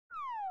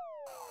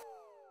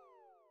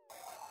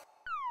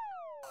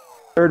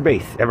Third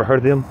Base, ever heard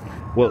of them?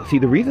 Well, see,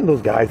 the reason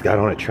those guys got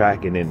on a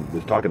track and then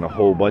was talking a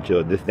whole bunch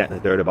of this, that, and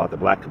the third about the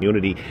black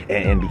community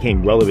and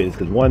became relevant is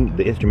because one,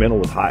 the instrumental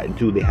was hot, and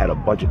two, they had a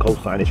bunch of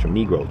co-signers from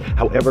Negroes.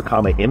 However,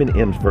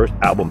 Eminem's first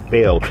album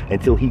failed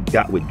until he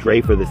got with Dre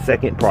for the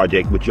second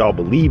project, which y'all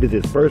believe is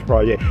his first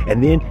project,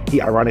 and then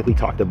he ironically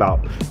talked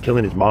about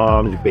killing his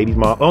mom, his baby's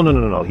mom. Oh,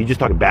 no. He just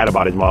talking bad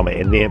about his mama,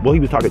 and then, well,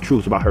 he was talking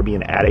truths about her being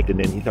an addict, and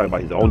then he talking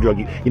about his own drug.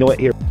 You know what,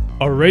 here.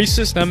 A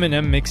racist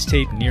Eminem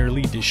mixtape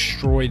nearly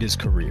destroyed his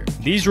career.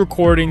 These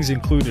recordings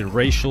included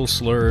racial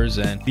slurs,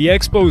 and the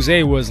expose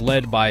was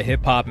led by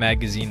hip-hop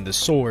magazine The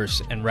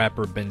Source and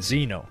rapper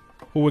Benzino,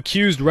 who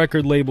accused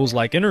record labels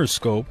like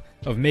Interscope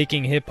of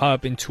making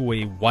hip-hop into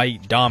a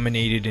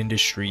white-dominated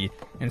industry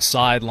and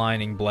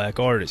sidelining black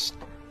artists.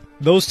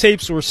 Those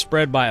tapes were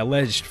spread by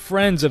alleged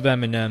friends of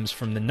Eminem's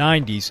from the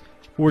 90s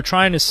who were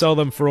trying to sell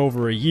them for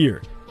over a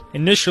year,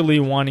 initially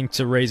wanting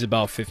to raise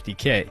about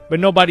 $50K, but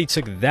nobody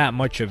took that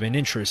much of an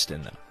interest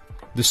in them.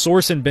 The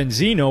Source and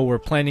Benzino were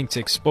planning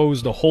to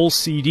expose the whole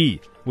CD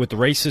with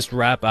Racist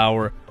Rap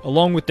Hour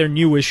along with their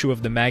new issue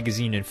of the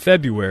magazine in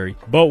February,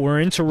 but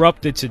were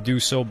interrupted to do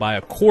so by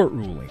a court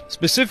ruling.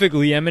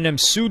 Specifically, Eminem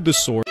sued The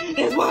Source.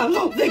 That's why I'm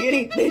not thinking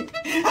anything.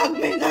 I've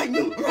been like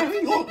you,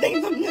 you won't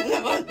think something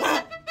that was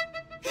not.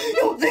 You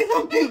won't think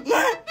something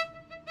that.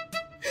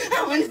 I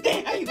don't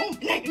understand how you gonna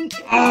be like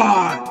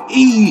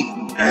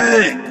R-E-X.